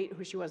grown to hate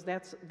who she was.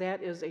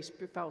 That is a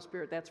foul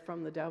spirit. That's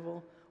from the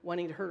devil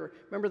wanting to hurt her.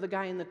 Remember the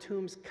guy in the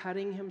tombs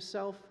cutting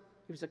himself?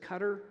 He was a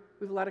cutter.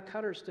 We have a lot of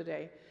cutters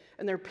today.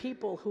 And there are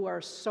people who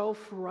are so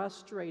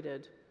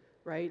frustrated,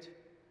 right?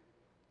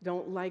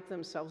 Don't like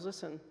themselves.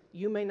 Listen,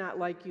 you may not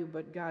like you,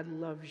 but God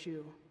loves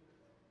you.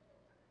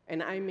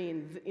 And I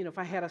mean, if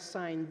I had a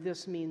sign,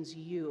 this means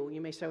you. You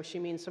may say, oh, she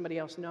means somebody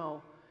else.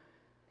 No.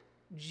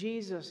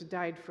 Jesus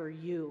died for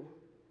you.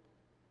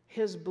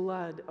 His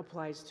blood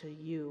applies to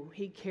you.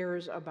 He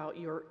cares about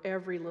your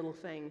every little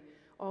thing,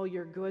 all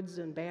your goods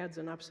and bads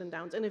and ups and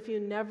downs. And if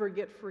you never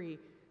get free,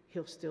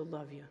 he'll still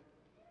love you.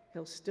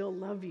 He'll still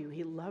love you.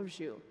 He loves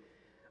you.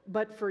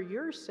 But for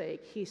your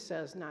sake, he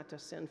says not to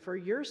sin. For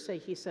your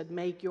sake, he said,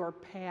 make your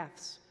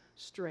paths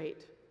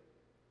straight.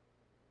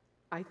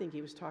 I think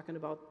he was talking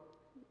about,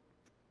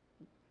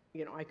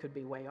 I could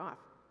be way off.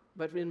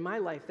 But in my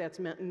life, that's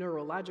meant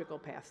neurological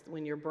paths,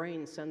 when your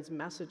brain sends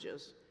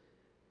messages.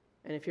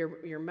 And if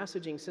your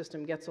messaging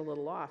system gets a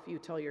little off, you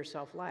tell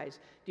yourself lies.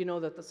 Do you know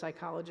that the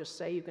psychologists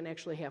say you can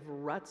actually have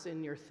ruts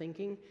in your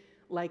thinking,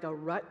 like a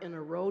rut in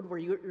a road where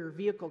your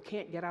vehicle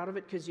can't get out of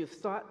it because you've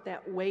thought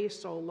that way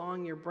so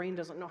long your brain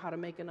doesn't know how to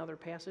make another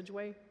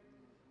passageway?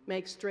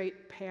 Make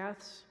straight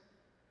paths.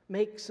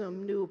 Make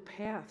some new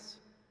paths.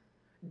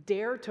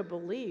 Dare to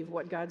believe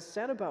what God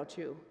said about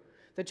you,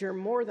 that you're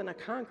more than a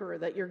conqueror,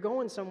 that you're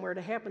going somewhere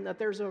to happen, that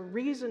there's a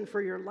reason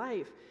for your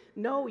life.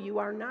 No, you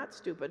are not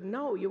stupid.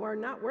 No, you are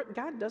not.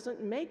 God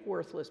doesn't make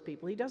worthless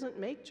people. He doesn't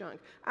make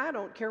junk. I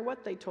don't care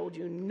what they told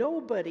you.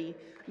 Nobody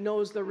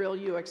knows the real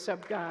you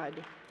except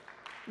God.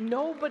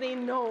 Nobody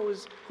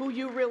knows who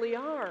you really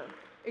are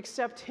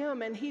except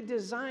him. And he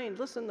designed,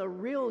 listen, the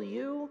real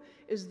you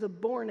is the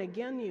born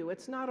again you.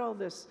 It's not all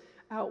this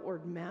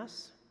outward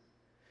mess.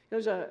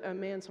 There's a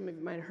man, some of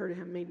you might have heard of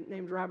him,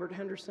 named Robert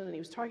Henderson, and he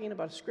was talking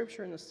about a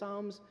scripture in the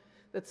Psalms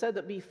that said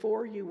that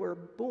before you were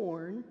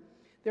born,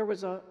 there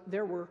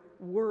were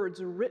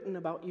words written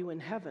about you in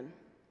heaven.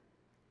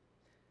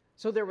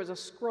 So there was a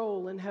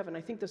scroll in heaven.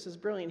 I think this is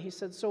brilliant. He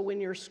said, so when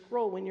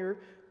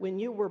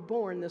you were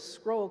born, this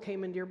scroll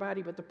came into your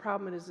body, but the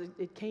problem is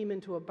it came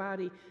into a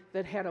body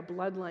that had a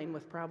bloodline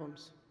with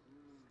problems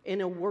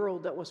in a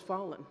world that was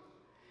fallen.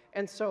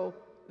 And so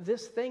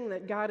this thing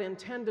that God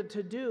intended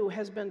to do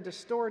has been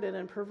distorted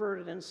and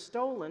perverted and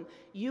stolen.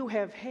 You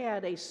have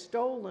had a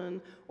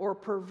stolen or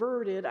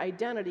perverted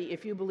identity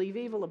if you believe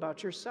evil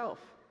about yourself.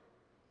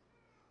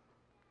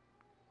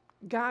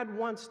 God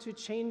wants to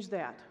change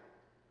that.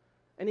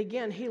 And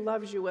again, he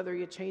loves you whether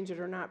you change it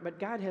or not, but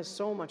God has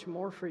so much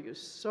more for you.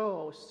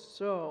 So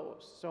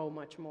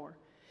much more.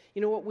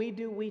 You know what we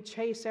do? We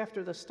chase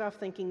after the stuff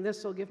thinking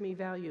this will give me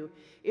value.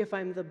 If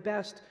I'm the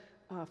best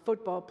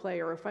football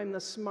player, or if I'm the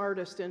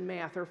smartest in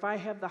math, or if I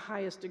have the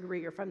highest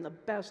degree, or if I'm the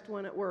best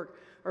one at work,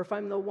 or if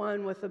I'm the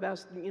one with the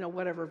best,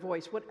 whatever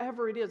voice,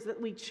 whatever it is, that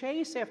we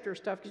chase after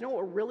stuff. Because you know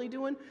what we're really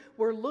doing?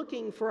 We're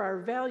looking for our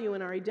value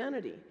and our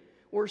identity.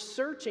 We're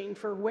searching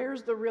for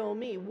where's the real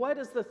me? What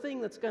is the thing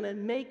that's going to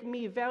make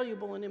me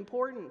valuable and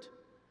important?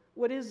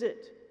 What is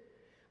it?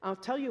 I'll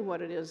tell you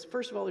what it is.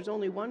 First of all, there's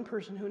only one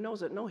person who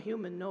knows it. No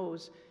human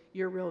knows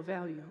your real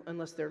value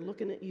unless they're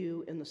looking at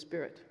you in the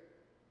Spirit.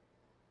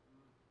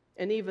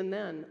 And even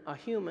then, a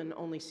human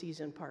only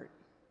sees in part.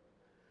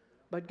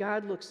 But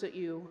God looks at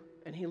you,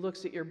 and he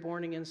looks at your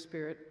born-again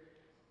spirit.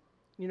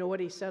 You know what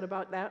he said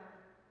about that?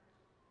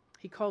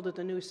 He called it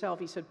the new self.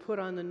 He said, put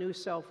on the new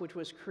self, which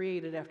was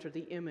created after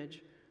the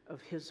image of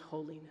his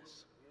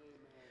holiness.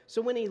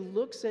 So when he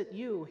looks at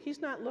you,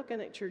 he's not looking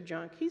at your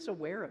junk. He's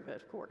aware of it,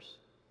 of course.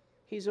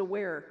 He's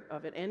aware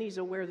of it, and he's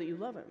aware that you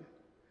love him.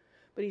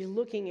 But he's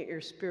looking at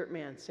your spirit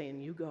man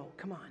saying, you go,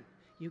 come on.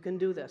 You can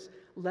do this.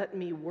 Let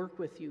me work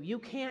with you. You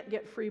can't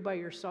get free by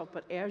yourself,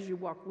 but as you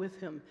walk with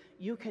him,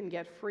 you can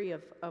get free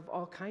of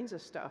all kinds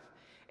of stuff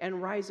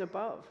and rise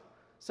above.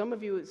 Some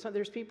of you,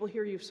 there's people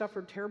here, you've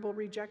suffered terrible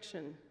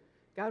rejection.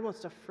 God wants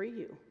to free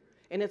you.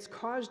 And it's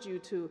caused you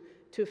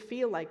to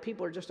feel like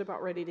people are just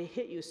about ready to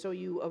hit you, so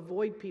you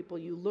avoid people,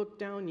 you look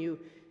down, you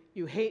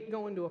hate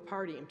going to a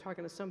party. I'm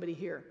talking to somebody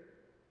here.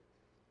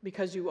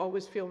 Because you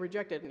always feel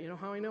rejected. And you know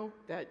how I know?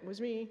 That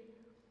was me.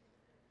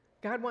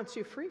 God wants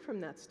you free from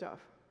that stuff.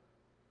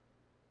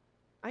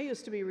 I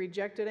used to be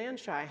rejected and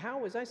shy. How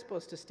was I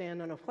supposed to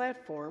stand on a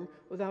platform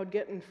without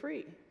getting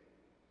free?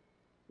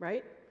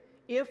 Right?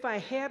 If I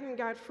hadn't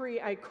got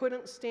free, I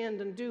couldn't stand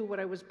and do what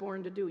I was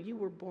born to do. You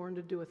were born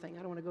to do a thing.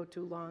 I don't want to go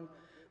too long,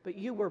 but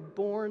you were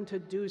born to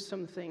do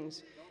some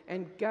things.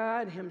 And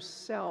God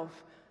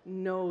himself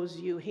knows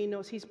you. He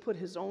knows. He's put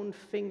his own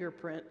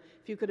fingerprint,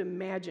 if you could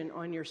imagine,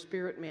 on your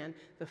spirit man,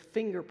 the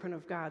fingerprint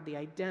of God, the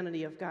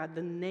identity of God,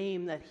 the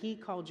name that he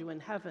called you in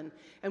heaven.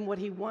 And what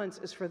he wants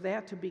is for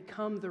that to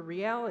become the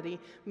reality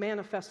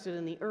manifested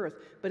in the earth,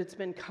 but it's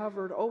been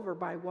covered over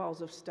by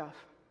walls of stuff.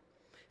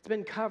 It's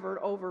been covered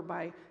over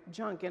by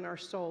junk in our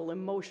soul,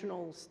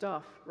 emotional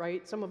stuff,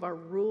 right? Some of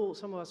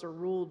us are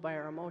ruled by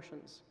our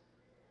emotions,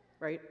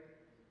 right?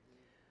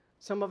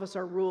 Some of us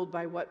are ruled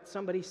by what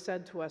somebody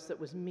said to us that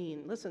was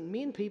mean. Listen,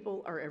 mean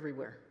people are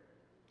everywhere.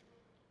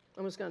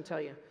 I'm just going to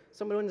tell you.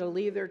 Somebody wanted to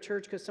leave their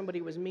church because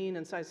somebody was mean,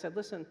 and so I said,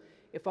 listen,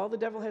 if all the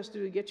devil has to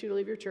do to get you to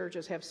leave your church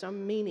is have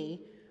some meanie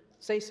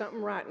say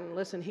something rotten,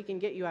 listen, he can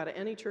get you out of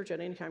any church at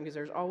any time because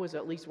there's always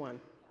at least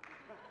one.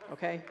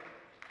 Okay?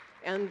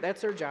 And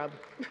that's their job.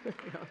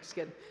 No, I'm just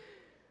kidding.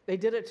 They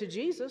did it to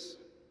Jesus.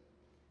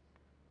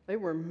 They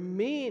were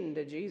mean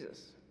to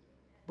Jesus.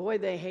 Boy,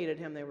 they hated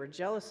him. They were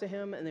jealous of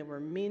him, and they were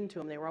mean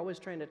to him. They were always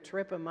trying to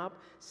trip him up,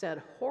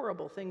 said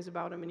horrible things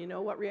about him. And you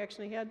know what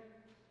reaction he had?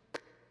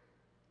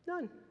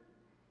 None.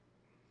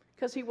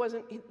 Because he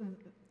wasn't,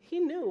 he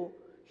knew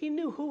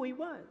who he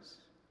was.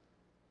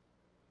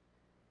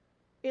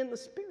 In the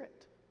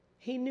Spirit.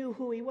 He knew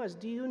who he was.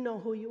 Do you know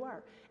who you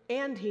are?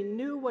 And he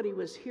knew what he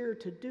was here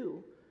to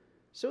do.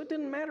 So it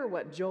didn't matter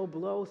what Joe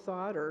Blow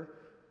thought, or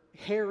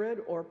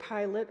Herod, or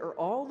Pilate, or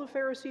all the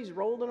Pharisees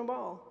rolled in a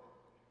ball.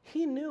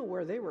 He knew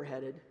where they were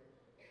headed.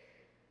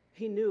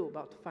 He knew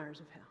about the fires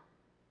of hell.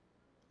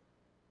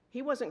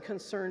 He wasn't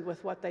concerned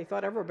with what they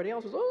thought. Everybody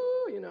else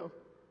was,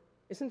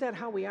 Isn't that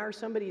how we are?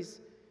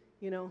 Somebody's,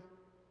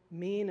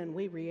 mean and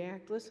we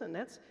react.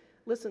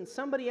 Listen,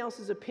 somebody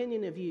else's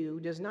opinion of you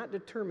does not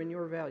determine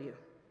your value.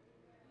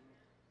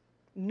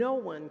 No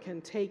one can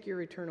take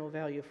your eternal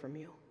value from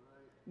you.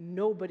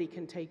 Nobody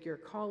can take your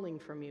calling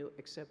from you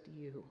except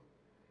you.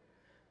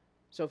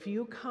 So if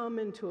you come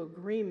into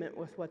agreement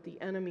with what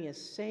the enemy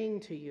is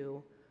saying to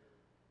you,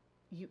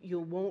 you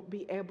won't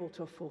be able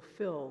to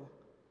fulfill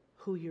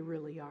who you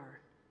really are.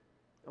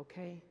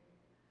 Okay?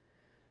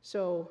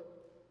 So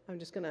I'm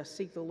just going to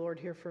seek the Lord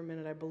here for a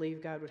minute. I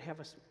believe God would have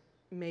us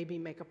maybe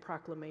make a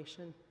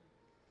proclamation.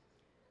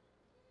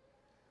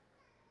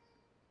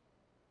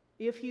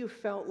 If you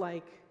felt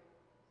like,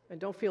 and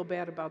don't feel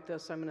bad about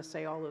this, I'm going to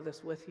say all of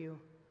this with you.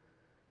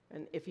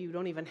 And if you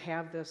don't even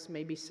have this,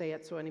 maybe say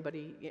it so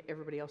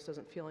everybody else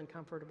doesn't feel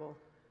uncomfortable.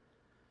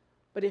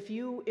 But if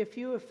you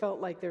have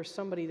felt like there's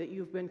somebody that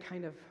you've been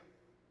kind of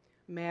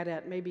mad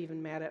at, maybe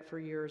even mad at for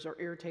years, or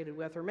irritated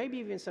with, or maybe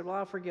even said, well,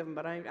 I'll forgive them,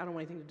 but I don't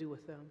want anything to do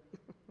with them.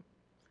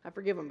 I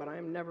forgive them, but I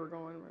am never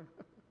going.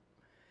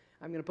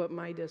 I'm going to put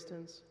my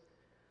distance.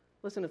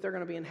 Listen, if they're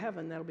going to be in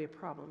heaven, that'll be a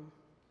problem.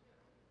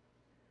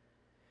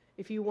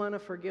 If you want to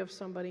forgive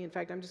somebody, in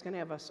fact, I'm just going to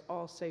have us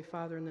all say,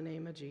 Father, in the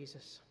name of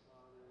Jesus.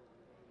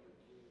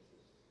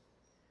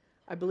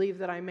 I believe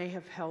that I may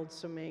have held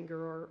some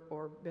anger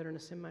or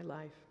bitterness in my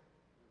life.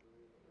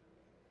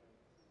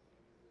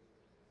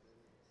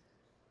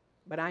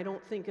 But I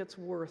don't think it's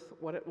worth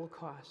what it will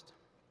cost.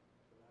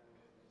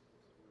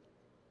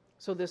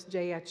 So this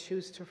day I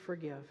choose to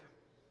forgive.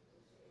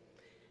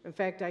 In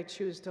fact, I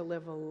choose to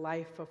live a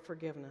life of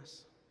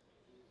forgiveness.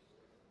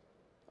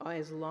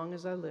 As long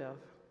as I live,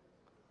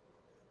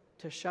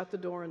 to shut the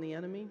door on the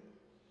enemy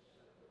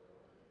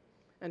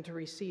and to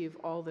receive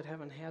all that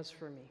heaven has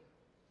for me.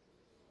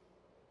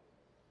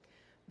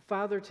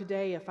 Father,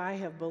 today, if I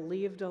have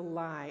believed a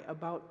lie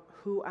about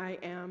who I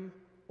am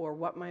or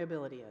what my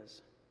ability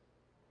is,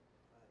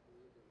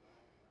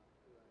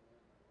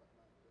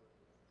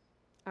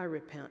 I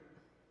repent.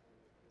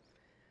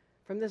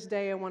 From this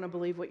day, I want to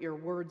believe what your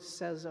word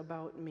says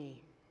about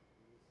me.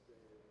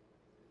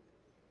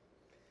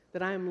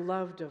 That I am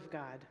loved of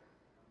God.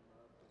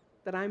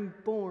 That I'm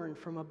born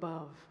from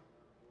above.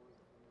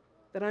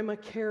 That I'm a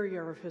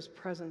carrier of his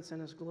presence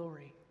and his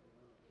glory.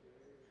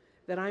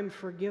 That I'm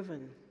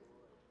forgiven.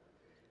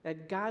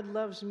 That God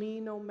loves me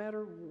no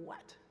matter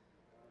what.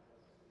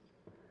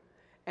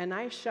 And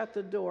I shut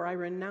the door. I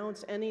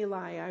renounce any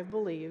lie I've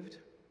believed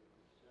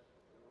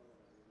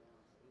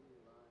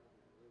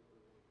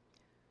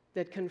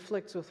that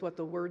conflicts with what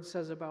the word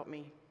says about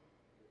me.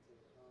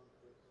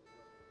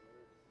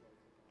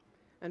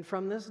 And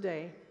from this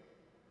day,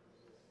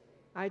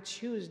 I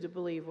choose to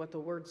believe what the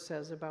word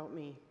says about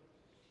me.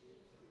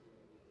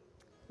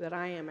 That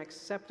I am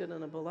accepted in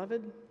the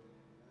beloved,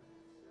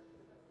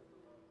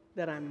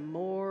 that I'm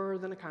more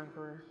than a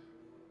conqueror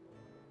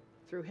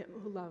through him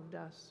who loved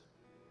us.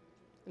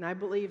 And I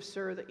believe,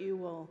 sir, that you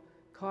will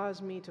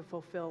cause me to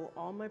fulfill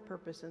all my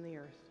purpose in the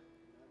earth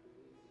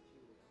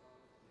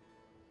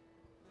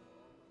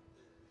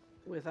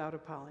without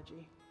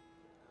apology.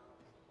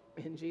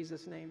 In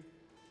Jesus' name.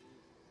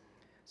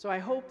 So I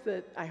hope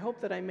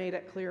that I made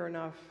it clear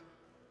enough.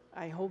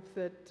 I hope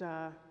that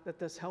that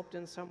this helped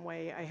in some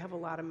way. I have a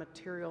lot of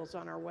materials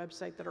on our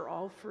website that are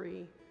all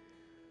free.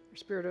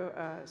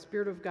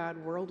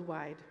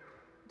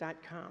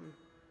 spiritofgodworldwide.com.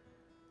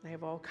 I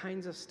have all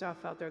kinds of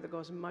stuff out there that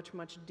goes much,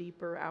 much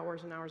deeper,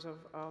 hours and hours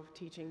of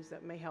teachings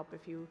that may help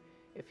if you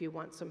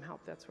want some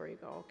help. That's where you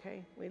go,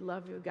 okay? We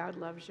love you. God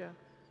loves you.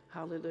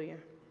 Hallelujah.